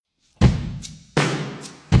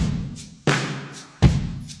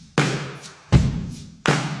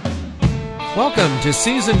Welcome to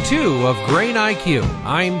Season 2 of Grain IQ.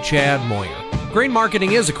 I'm Chad Moyer. Grain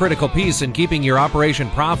marketing is a critical piece in keeping your operation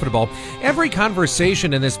profitable. Every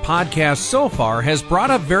conversation in this podcast so far has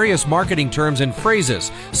brought up various marketing terms and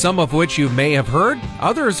phrases, some of which you may have heard,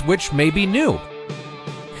 others which may be new.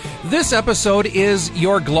 This episode is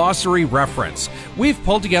your Glossary Reference. We've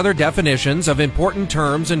pulled together definitions of important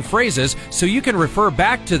terms and phrases so you can refer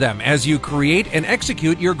back to them as you create and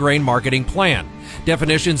execute your grain marketing plan.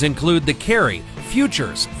 Definitions include the carry,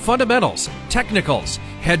 futures, fundamentals, technicals,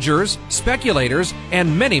 hedgers, speculators,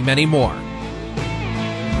 and many, many more.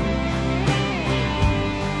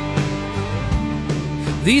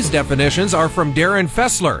 These definitions are from Darren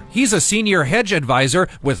Fessler. He's a senior hedge advisor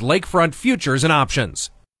with Lakefront Futures and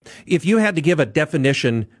Options. If you had to give a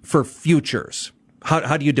definition for futures,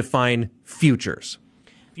 how do you define futures?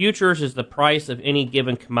 Futures is the price of any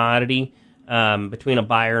given commodity between a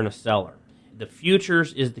buyer and a seller. The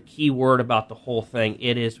futures is the key word about the whole thing.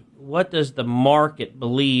 It is, what does the market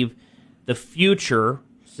believe the future,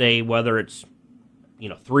 say whether it's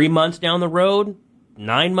 3 months down the road,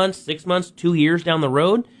 9 months, 6 months, 2 years down the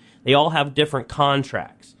road, they all have different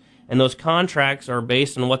contracts. And those contracts are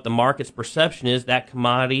based on what the market's perception is that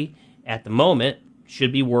commodity at the moment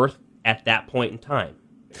should be worth at that point in time.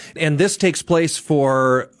 And this takes place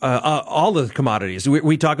for all the commodities.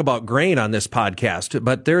 We talk about grain on this podcast,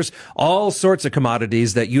 but there's all sorts of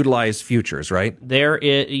commodities that utilize futures, right?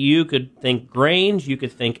 You could think grains, you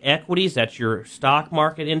could think equities, that's your stock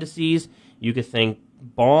market indices, you could think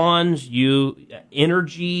bonds,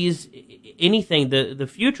 energies, anything. The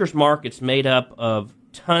futures market's made up of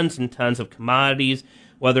tons and tons of commodities,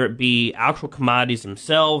 whether it be actual commodities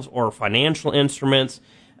themselves or financial instruments.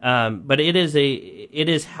 But it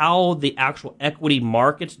is how the actual equity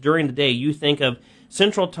markets during the day. You think of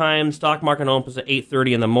Central Time, stock market opens at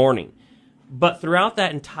 8:30 in the morning. But throughout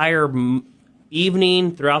that entire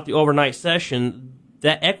evening, throughout the overnight session,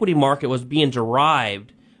 that equity market was being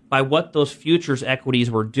derived by what those futures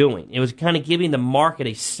equities were doing. It was kind of giving the market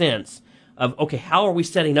a sense of, okay, how are we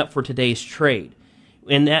setting up for today's trade?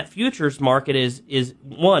 And that futures market is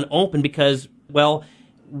one, open because, well,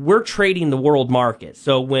 we're trading the world market.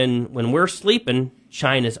 So when we're sleeping,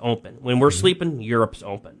 China's open. When we're sleeping, Europe's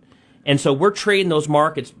open. And so we're trading those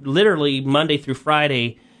markets literally Monday through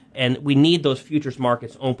Friday, and we need those futures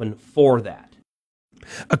markets open for that.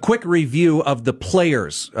 A quick review of the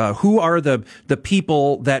players. Who are the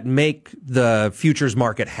people that make the futures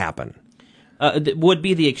market happen? Would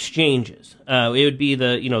be the exchanges. It would be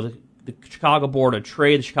the Chicago Board of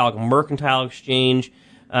Trade, the Chicago Mercantile Exchange.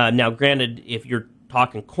 Now, granted, if you're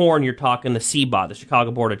talking corn, you're talking the CBOT, the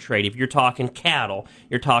Chicago Board of Trade. If you're talking cattle,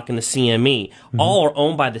 you're talking the CME. Mm-hmm. All are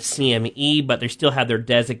owned by the CME, but they still have their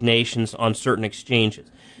designations on certain exchanges.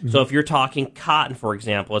 Mm-hmm. So if you're talking cotton, for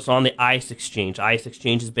example, it's on the ICE Exchange. ICE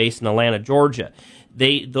Exchange is based in Atlanta, Georgia.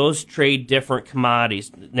 Those trade different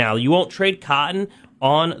commodities. Now, you won't trade cotton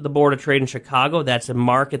on the Board of Trade in Chicago. That's a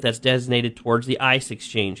market that's designated towards the ICE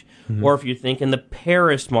Exchange. Mm-hmm. Or if you're thinking the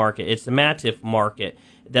Paris market, it's the Matif market.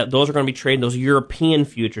 Those are going to be trading those European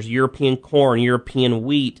futures, European corn, European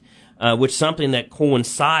wheat, which is something that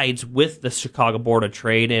coincides with the Chicago Board of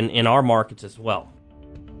Trade and in our markets as well.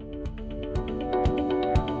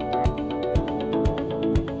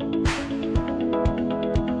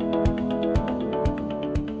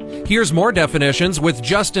 Here's more definitions with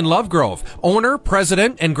Justin Lovegrove, owner,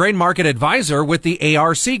 president, and grain market advisor with the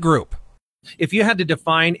ARC Group. If you had to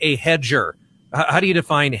define a hedger, how do you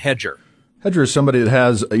define hedger? Hedger is somebody that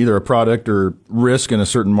has either a product or risk in a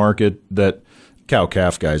certain market. That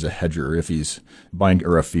cow-calf guy is a hedger. If he's buying,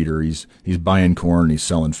 or a feeder, he's buying corn and he's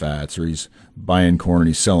selling fats, or he's buying corn and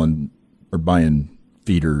he's selling or buying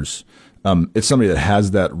feeders. It's somebody that has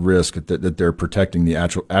that risk, that they're protecting the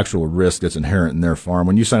actual risk that's inherent in their farm.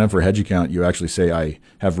 When you sign up for a hedge account, you actually say, I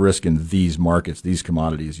have risk in these markets, these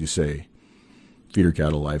commodities. You say feeder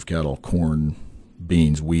cattle, live cattle, corn,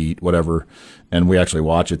 beans, wheat, whatever. And we actually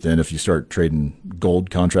watch it then. If you start trading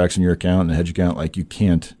gold contracts in your account and a hedge account, like, you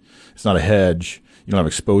can't, it's not a hedge. You don't have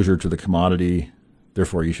exposure to the commodity.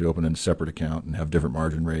 Therefore, you should open a separate account and have different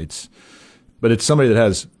margin rates. But it's somebody that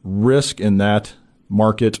has risk in that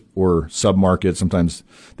market or sub-market. Sometimes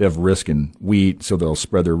they have risk in wheat, so they'll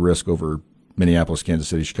spread their risk over Minneapolis, Kansas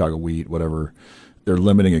City, Chicago wheat, whatever. They're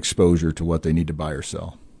limiting exposure to what they need to buy or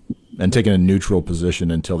sell and taking a neutral position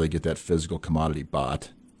until they get that physical commodity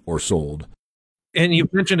bought or sold. And you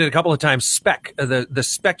mentioned it a couple of times, the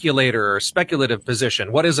speculator or speculative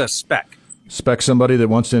position. What is a spec? Spec somebody that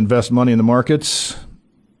wants to invest money in the markets,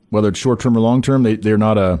 whether it's short-term or long-term. They're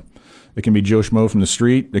not it can be Joe Schmo from the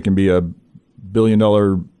street. It can be a $1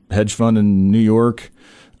 billion hedge fund in New York.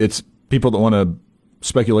 It's people that want to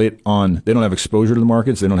speculate on, they don't have exposure to the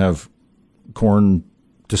markets. They don't have corn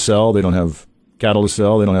to sell. They don't have cattle to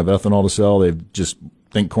sell. They don't have ethanol to sell. They just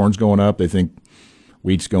think corn's going up. They think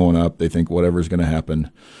wheat's going up. They think whatever's going to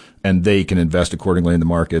happen, and they can invest accordingly in the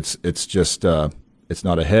markets. It's just, it's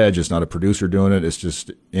not a hedge. It's not a producer doing it. It's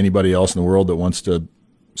just anybody else in the world that wants to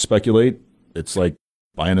speculate. It's like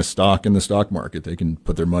buying a stock in the stock market. They can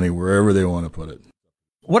put their money wherever they want to put it.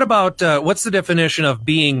 What about, what's the definition of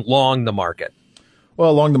being long the market?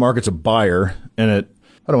 Well, long the market's a buyer, and I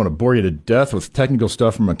don't want to bore you to death with technical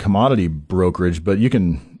stuff from a commodity brokerage, but you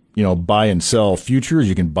can, buy and sell futures.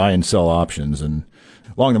 You can buy and sell options, and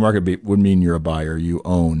long the market would mean you're a buyer. You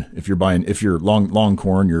own. If you're long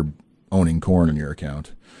corn, you're owning corn in your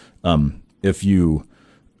account. If you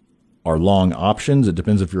are long options, it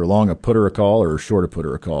depends if you're long a put or a call or a short a put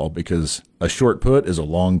or a call, because a short put is a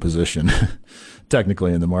long position.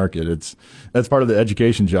 Technically in the market, that's part of the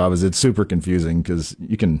education job. Is it's super confusing because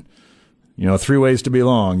you can, 3 ways to be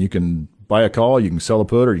long. You can buy a call, you can sell a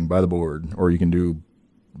put, or you can buy the board, or you can do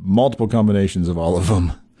multiple combinations of all of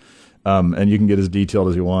them. And you can get as detailed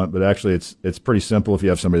as you want, but actually it's pretty simple if you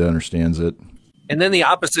have somebody that understands it. And then the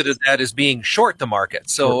opposite of that is being short the market.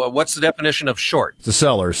 So what's the definition of short? It's a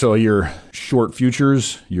seller. So you're short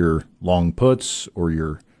futures, you're long puts, or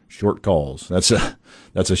you're short calls. That's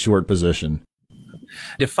a short position.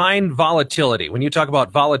 Define volatility. When you talk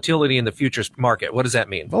about volatility in the futures market, what does that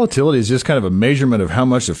mean? Volatility is just kind of a measurement of how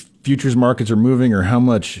much the futures markets are moving, or how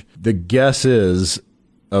much the guess is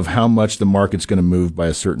of how much the market's going to move by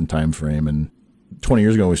a certain time frame. And 20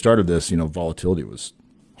 years ago when we started this, volatility was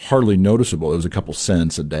hardly noticeable. It was a couple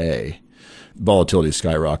cents a day. Volatility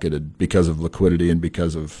skyrocketed because of liquidity and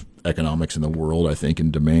because of economics in the world, I think, and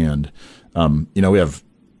demand. We have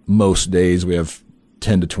most days we have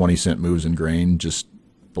 10 to 20 cent moves in grain, just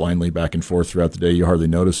blindly back and forth throughout the day. You hardly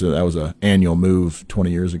notice it. That was an annual move 20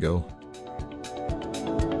 years ago.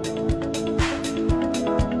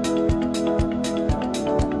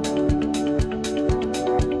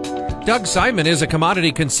 Doug Simon is a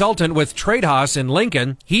commodity consultant with Trade Haas in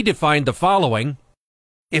Lincoln. He defined the following.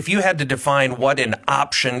 If you had to define what an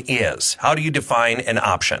option is, how do you define an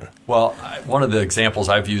option? Well, one of the examples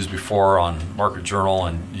I've used before on Market Journal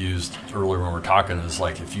and used earlier when we were talking is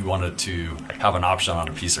like if you wanted to have an option on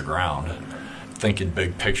a piece of ground, thinking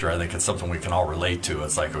big picture, I think it's something we can all relate to.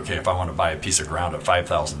 It's like, okay, if I want to buy a piece of ground at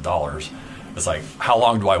 $5,000, it's like, how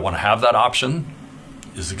long do I want to have that option?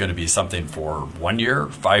 Is it going to be something for 1 year,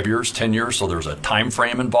 5 years, 10 years? So there's a time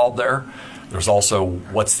frame involved there. There's also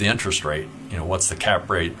what's the interest rate, what's the cap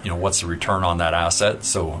rate, what's the return on that asset.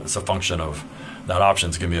 So it's a function of that option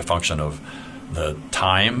is going to be a function of the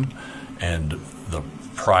time and the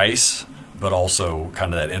price, but also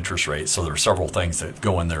kind of that interest rate. So there are several things that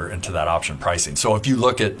go in there into that option pricing. So if you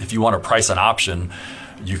want to price an option,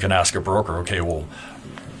 you can ask a broker, okay, well,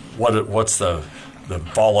 what's the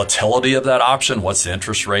volatility of that option, what's the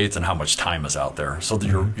interest rates, and how much time is out there. So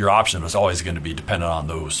your option is always going to be dependent on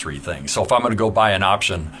those three things. So if I'm going to go buy an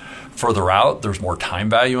option further out, there's more time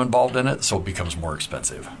value involved in it, so it becomes more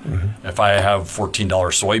expensive. Mm-hmm. If I have $14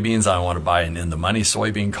 soybeans, I want to buy an in-the-money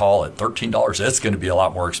soybean call at $13, it's going to be a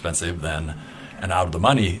lot more expensive than an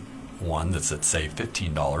out-of-the-money one that's at, say,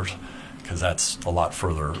 $15, because that's a lot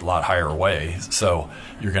further, a lot higher away. So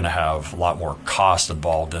you're going to have a lot more cost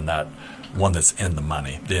involved in that one that's in the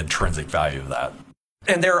money, the intrinsic value of that.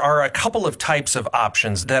 And there are a couple of types of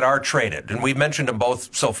options that are traded, and we've mentioned them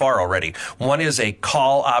both so far already. One is a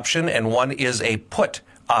call option and one is a put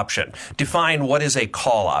option. Define what is a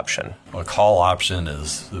call option. A call option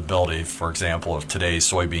is the ability, for example, if today's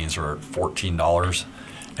soybeans are at $14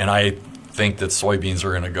 and I think that soybeans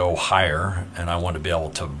are going to go higher and I want to be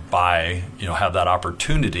able to buy, have that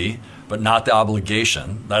opportunity, but not the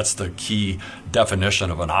obligation. That's the key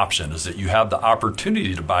definition of an option, is that you have the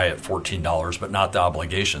opportunity to buy at $14, but not the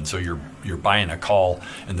obligation. So you're buying a call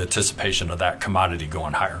in the anticipation of that commodity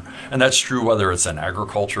going higher. And that's true whether it's in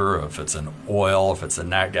agriculture, if it's in oil, if it's in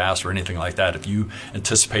nat gas or anything like that. If you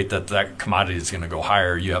anticipate that commodity is going to go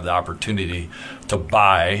higher, you have the opportunity to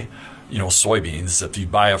buy soybeans. If you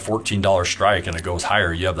buy a $14 strike and it goes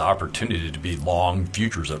higher, you have the opportunity to be long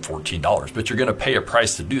futures at $14. But you're going to pay a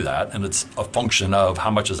price to do that, and it's a function of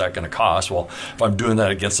how much is that going to cost. Well, if I'm doing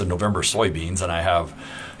that against the November soybeans and I have,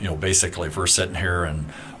 basically if we're sitting here in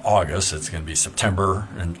August, it's going to be September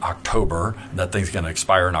and October, and that thing's going to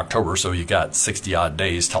expire in October, so you got 60-odd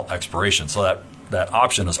days till expiration. So that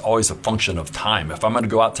option is always a function of time. If I'm going to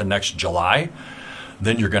go out to next July,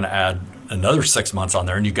 then you're going to add another 6 months on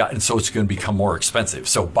there, and so it's going to become more expensive.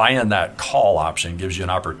 So buying that call option gives you an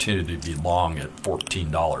opportunity to be long at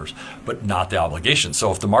 $14, but not the obligation.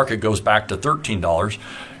 So if the market goes back to $13,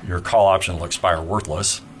 your call option will expire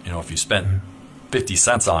worthless. If you spent 50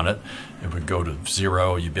 cents on it, it would go to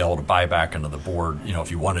zero. You'd be able to buy back into the board,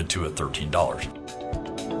 if you wanted to, at $13.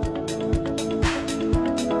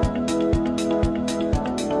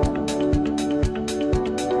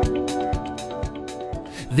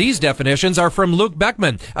 These definitions are from Luke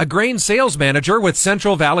Beckman, a grain sales manager with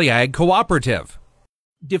Central Valley Ag Cooperative.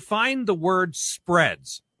 Define the word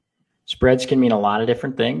spreads. Spreads can mean a lot of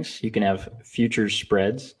different things. You can have futures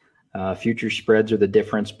spreads. Futures spreads are the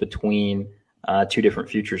difference between two different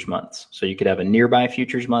futures months. So you could have a nearby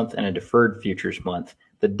futures month and a deferred futures month.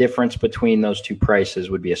 The difference between those two prices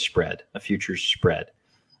would be a spread, a futures spread.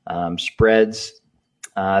 Spreads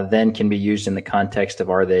then can be used in the context of,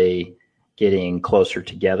 are they getting closer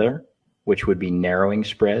together, which would be narrowing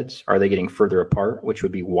spreads? Are they getting further apart, which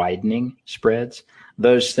would be widening spreads?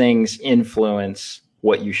 Those things influence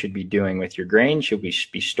what you should be doing with your grain. Should we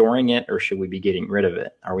be storing it, or should we be getting rid of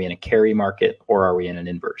it? Are we in a carry market, or are we in an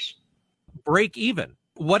inverse? Break even.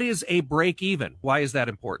 What is a break even? Why is that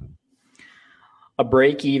important? A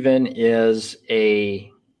break even is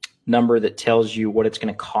a number that tells you what it's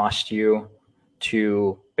going to cost you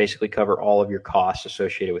to basically cover all of your costs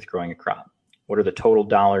associated with growing a crop. What are the total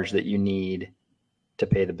dollars that you need to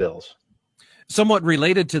pay the bills? Somewhat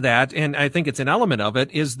related to that, and I think it's an element of it,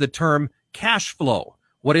 is the term cash flow.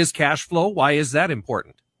 What is cash flow? Why is that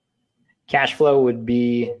important? Cash flow would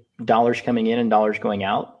be dollars coming in and dollars going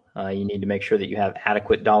out. You need to make sure that you have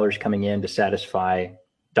adequate dollars coming in to satisfy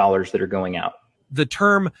dollars that are going out. The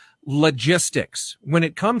term logistics. When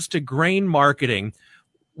it comes to grain marketing,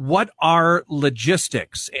 what are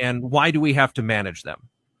logistics and why do we have to manage them?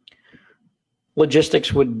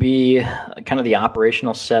 Logistics would be kind of the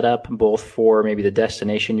operational setup, both for maybe the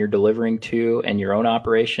destination you're delivering to and your own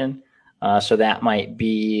operation. So that might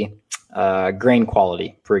be grain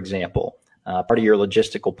quality, for example. Part of your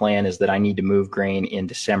logistical plan is that I need to move grain in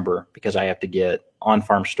December because I have to get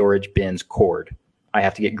on-farm storage bins cored. I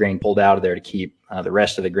have to get grain pulled out of there to keep the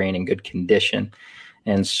rest of the grain in good condition.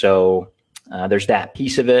 And so there's that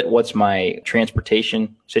piece of it. What's my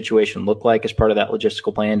transportation situation look like as part of that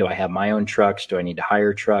logistical plan? Do I have my own trucks? Do I need to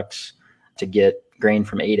hire trucks to get grain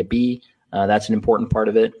from A to B? That's an important part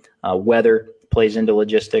of it. Weather plays into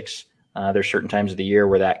logistics. There's certain times of the year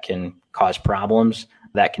where that can cause problems.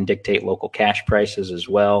 That can dictate local cash prices as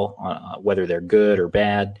well, whether they're good or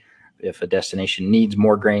bad. If a destination needs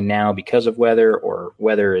more grain now because of weather, or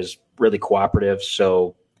weather is really cooperative,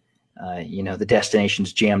 so the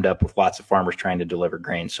destination's jammed up with lots of farmers trying to deliver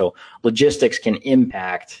grain. So logistics can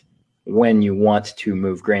impact when you want to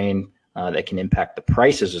move grain. That can impact the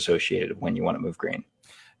prices associated when you want to move grain.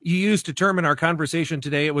 You used a term in our conversation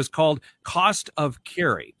today. It was called cost of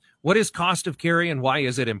carry. What is cost of carry and why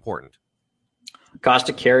is it important? Cost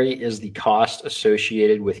of carry is the cost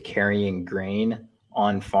associated with carrying grain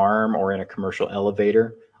on farm or in a commercial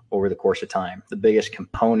elevator over the course of time. The biggest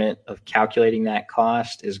component of calculating that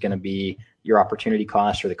cost is going to be your opportunity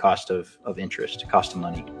cost, or the cost of interest, cost of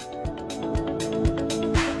money.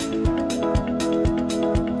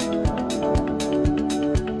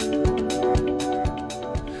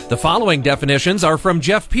 The following definitions are from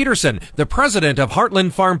Jeff Peterson, the president of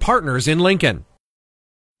Heartland Farm Partners in Lincoln.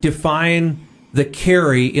 Define the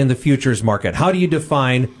carry in the futures market. How do you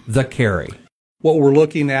define the carry? What we're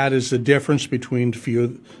looking at is the difference between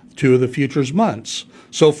two of the futures months.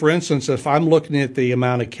 So, for instance, if I'm looking at the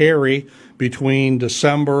amount of carry between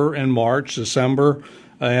December and March, December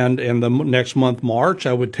and the next month, March,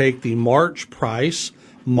 I would take the March price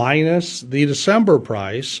minus the December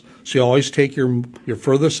price. So you always take your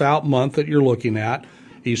furthest out month that you're looking at.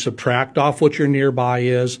 You subtract off what your nearby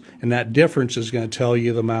is, and that difference is going to tell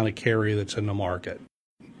you the amount of carry that's in the market.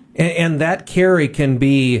 And that carry can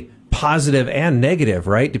be positive and negative,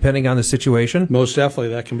 right? Depending on the situation? Most definitely,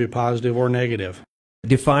 that can be positive or negative.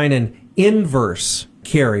 Define an inverse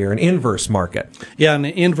carry or an inverse market. Yeah, an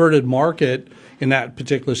inverted market in that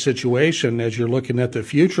particular situation, as you're looking at the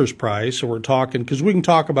futures price, so we're talking, because we can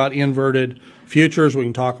talk about inverted futures, we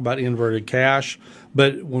can talk about inverted cash,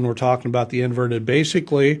 but when we're talking about the inverted,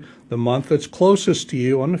 basically the month that's closest to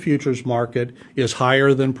you on the futures market is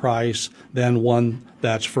higher than price than one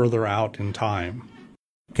that's further out in time.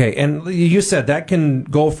 Okay, and you said that can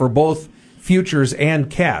go for both futures and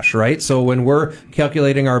cash, right? So when we're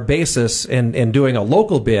calculating our basis and doing a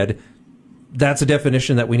local bid, that's a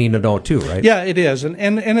definition that we need to know too, right? Yeah, it is.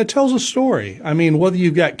 And it tells a story. I mean, whether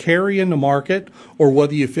you've got carry in the market or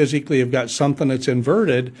whether you physically have got something that's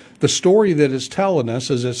inverted, the story that it's telling us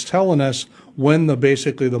is it's telling us when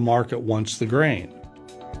basically the market wants the grain.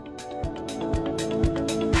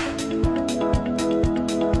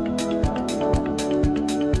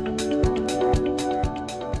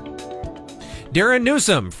 Darren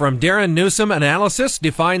Newsom from Darren Newsom Analysis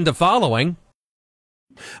defined the following.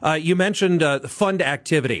 You mentioned fund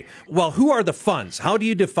activity. Well, who are the funds? How do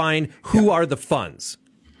you define who are the funds?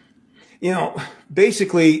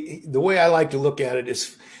 Basically, the way I like to look at it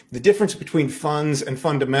is the difference between funds and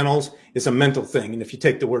fundamentals is a mental thing. And if you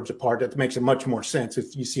take the words apart, that makes much more sense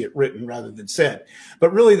if you see it written rather than said.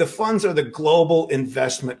 But really, the funds are the global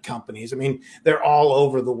investment companies. I mean, they're all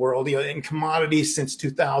over the world. And commodities since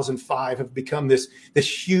 2005 have become this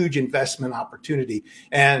huge investment opportunity.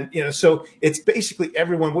 And, so it's basically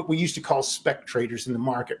everyone, what we used to call spec traders in the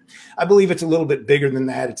market. I believe it's a little bit bigger than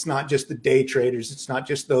that. It's not just the day traders. It's not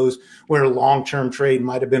just those where a long-term trade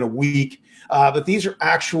might have been a week. But these are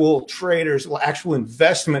actual traders, actual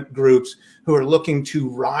investment groups who are looking to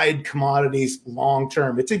ride commodities long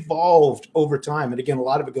term. It's evolved over time. And again, a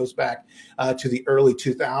lot of it goes back to the early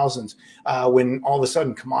 2000s when all of a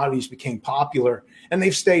sudden commodities became popular, and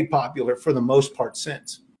they've stayed popular for the most part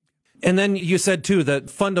since. And then you said, too, that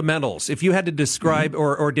fundamentals. If you had to describe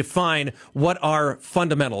or define what are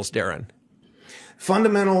fundamentals, Darren?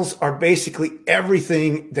 Fundamentals are basically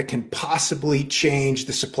everything that can possibly change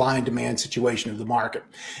the supply and demand situation of the market.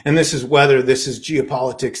 And this is whether this is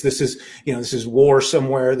geopolitics, this is war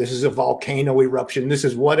somewhere, this is a volcano eruption, this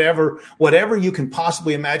is whatever you can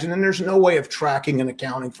possibly imagine. And there's no way of tracking and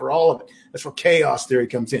accounting for all of it. That's where chaos theory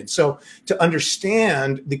comes in. So to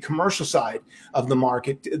understand the commercial side of the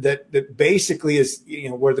market, that basically is,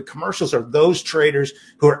 where the commercials are those traders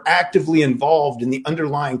who are actively involved in the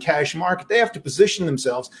underlying cash market. They have to position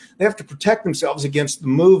themselves. They have to protect themselves against the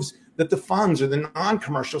moves that the funds or the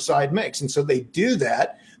non-commercial side makes. And so they do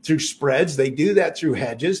that through spreads. They do that through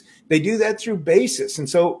hedges. They do that through basis. And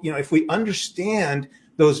so, if we understand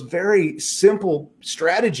those very simple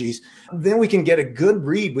strategies, then we can get a good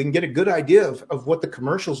read. We can get a good idea of what the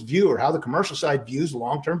commercials view or how the commercial side views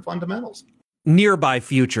long-term fundamentals. Nearby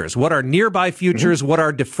futures. What are nearby futures? Mm-hmm. What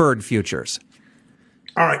are deferred futures?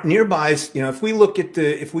 All right, nearbys. If we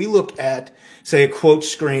look at say a quote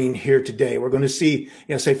screen here today, we're going to see,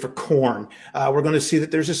 say for corn, we're going to see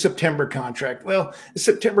that there's a September contract. Well, the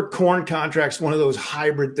September corn contract's one of those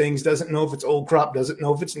hybrid things. Doesn't know if it's old crop, doesn't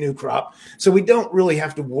know if it's new crop. So we don't really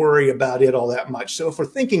have to worry about it all that much. So if we're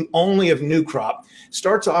thinking only of new crop,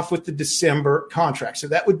 starts off with the December contract. So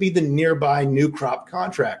that would be the nearby new crop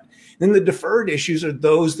contract. Then the deferred issues are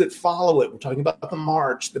those that follow it. We're talking about the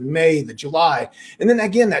March, the May, the July. And then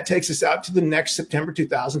again, that takes us out to the next September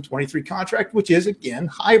 2023 contract, which is again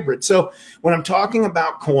hybrid. So when I'm talking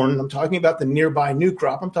about corn, I'm talking about the nearby new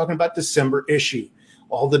crop, I'm talking about December issue.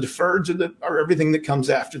 All the deferreds are everything that comes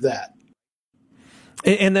after that.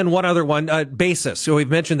 And then one other one, basis. So we've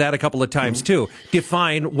mentioned that a couple of times too.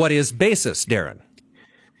 Define what is basis, Darren.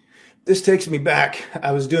 This takes me back.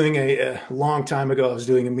 I was doing a long time ago. I was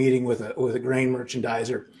doing a meeting with a grain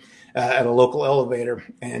merchandiser at a local elevator,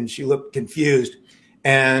 and she looked confused.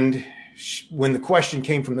 And when the question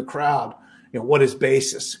came from the crowd, what is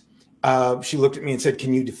basis? She looked at me and said,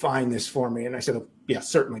 "Can you define this for me?" And I said, "Oh, yeah,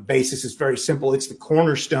 certainly. Basis is very simple. It's the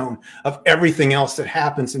cornerstone of everything else that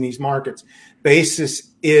happens in these markets.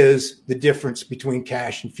 Basis is the difference between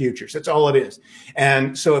cash and futures. That's all it is.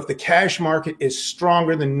 And so if the cash market is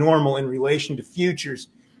stronger than normal in relation to futures,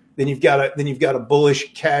 then you've got a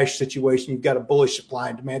bullish cash situation. You've got a bullish supply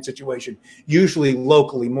and demand situation, usually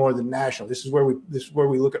locally more than national. This is where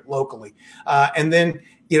we look at locally. And then,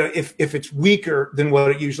 if it's weaker than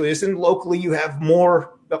what it usually is, then locally you have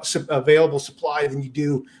more available supply than you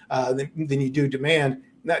do demand. And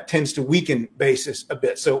that tends to weaken basis a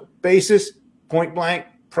bit. So basis, point blank,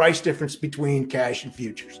 price difference between cash and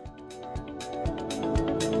futures.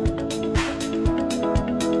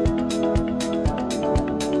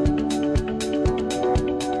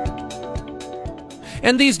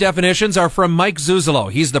 And these definitions are from Mike Zuzolo.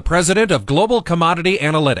 He's the president of Global Commodity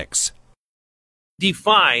Analytics.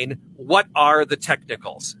 Define what are the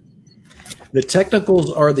technicals. The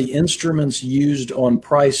technicals are the instruments used on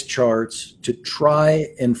price charts to try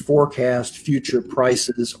and forecast future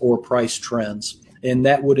prices or price trends. And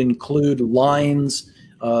that would include lines,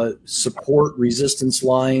 support, resistance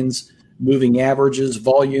lines, moving averages,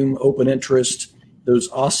 volume, open interest, those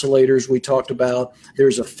oscillators we talked about.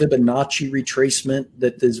 There's a Fibonacci retracement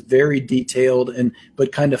that is very detailed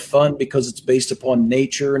but kind of fun because it's based upon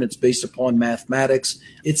nature and it's based upon mathematics.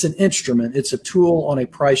 It's an instrument. It's a tool on a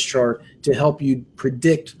price chart to help you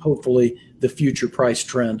predict, hopefully, the future price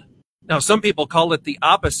trend. Now, some people call it the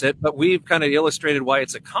opposite, but we've kind of illustrated why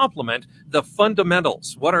it's a complement. The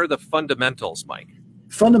fundamentals. What are the fundamentals, Mike?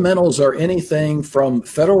 Fundamentals are anything from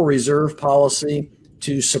Federal Reserve policy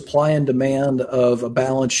to supply and demand of a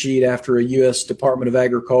balance sheet after a U.S. Department of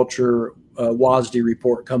Agriculture WASDE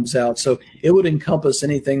report comes out. So it would encompass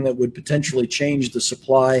anything that would potentially change the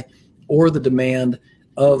supply or the demand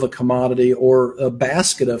of a commodity or a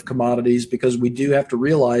basket of commodities, because we do have to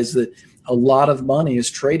realize that a lot of money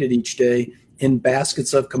is traded each day in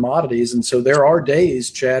baskets of commodities. And so there are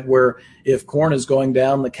days, Chad, where if corn is going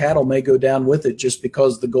down, the cattle may go down with it just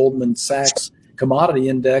because the Goldman Sachs commodity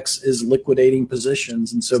index is liquidating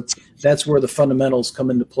positions. And so that's where the fundamentals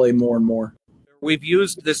come into play more and more. We've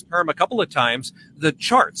used this term a couple of times, the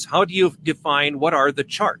charts. How do you define what are the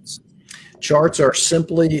charts? Charts are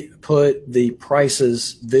simply put the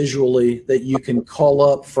prices visually that you can call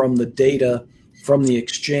up from the data from the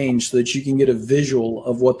exchange so that you can get a visual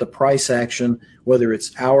of what the price action, whether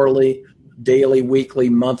it's hourly, daily, weekly,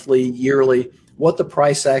 monthly, yearly, what the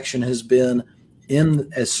price action has been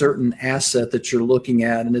in a certain asset that you're looking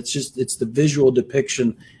at. And it's the visual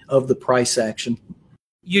depiction of the price action.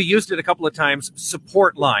 You used it a couple of times,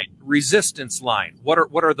 support line, resistance line. What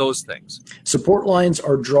are those things? Support lines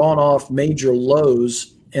are drawn off major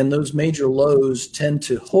lows, and those major lows tend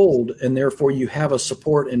to hold, and therefore you have a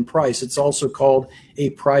support in price. It's also called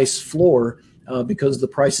a price floor because the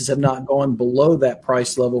prices have not gone below that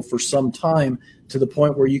price level for some time, to the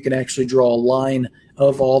point where you can actually draw a line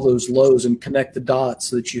of all those lows and connect the dots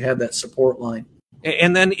so that you have that support line.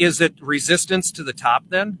 And then is it resistance to the top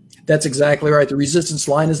then? That's exactly right. The resistance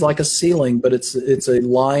line is like a ceiling, but it's a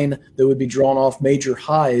line that would be drawn off major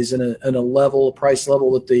highs in a price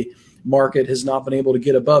level that the market has not been able to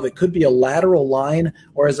get above. It could be a lateral line,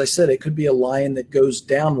 or as I said, it could be a line that goes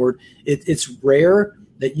downward. It's rare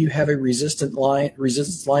that you have a resistance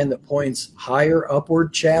line that points higher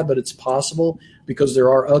upward, Chad, but it's possible because there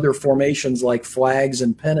are other formations like flags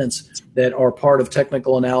and pennants that are part of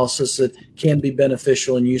technical analysis that can be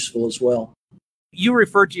beneficial and useful as well. You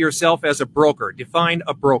refer to yourself as a broker. Define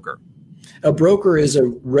a broker. A broker is a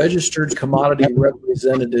registered commodity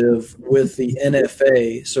representative with the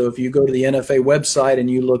NFA. So if you go to the NFA website and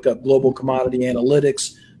you look up Global Commodity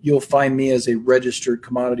Analytics, you'll find me as a registered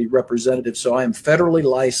commodity representative. So I am federally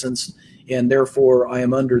licensed, and therefore I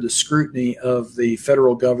am under the scrutiny of the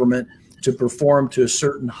federal government to perform to a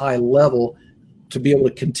certain high level to be able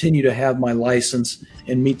to continue to have my license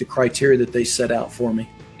and meet the criteria that they set out for me.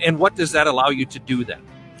 And what does that allow you to do then?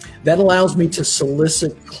 That allows me to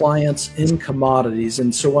solicit clients in commodities.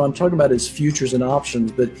 And so what I'm talking about is futures and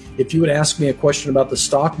options. But if you would ask me a question about the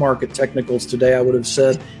stock market technicals today, I would have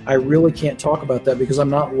said, I really can't talk about that because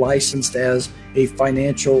I'm not licensed as a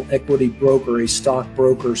financial equity broker, a stock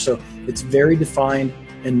broker. So it's very defined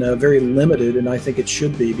and very limited. And I think it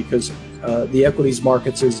should be, because the equities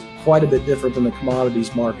markets is quite a bit different than the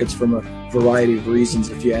commodities markets from a variety of reasons,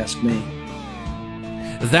 if you ask me.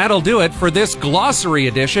 That'll do it for this glossary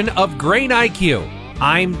edition of Grain IQ.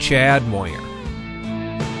 I'm Chad Moyer.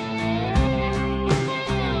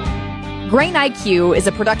 Grain IQ is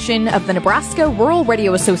a production of the Nebraska Rural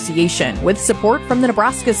Radio Association with support from the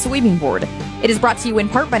Nebraska Soybean Board. It is brought to you in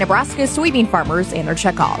part by Nebraska soybean farmers and their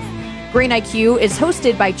checkoff. Grain IQ is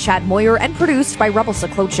hosted by Chad Moyer and produced by Rebel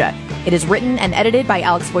Saklocha. It is written and edited by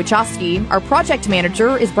Alex Wojcicki. Our project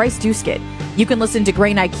manager is Bryce Duskett. You can listen to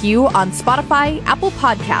Grain IQ on Spotify, Apple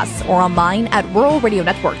Podcasts, or online at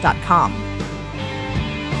ruralradionetwork.com.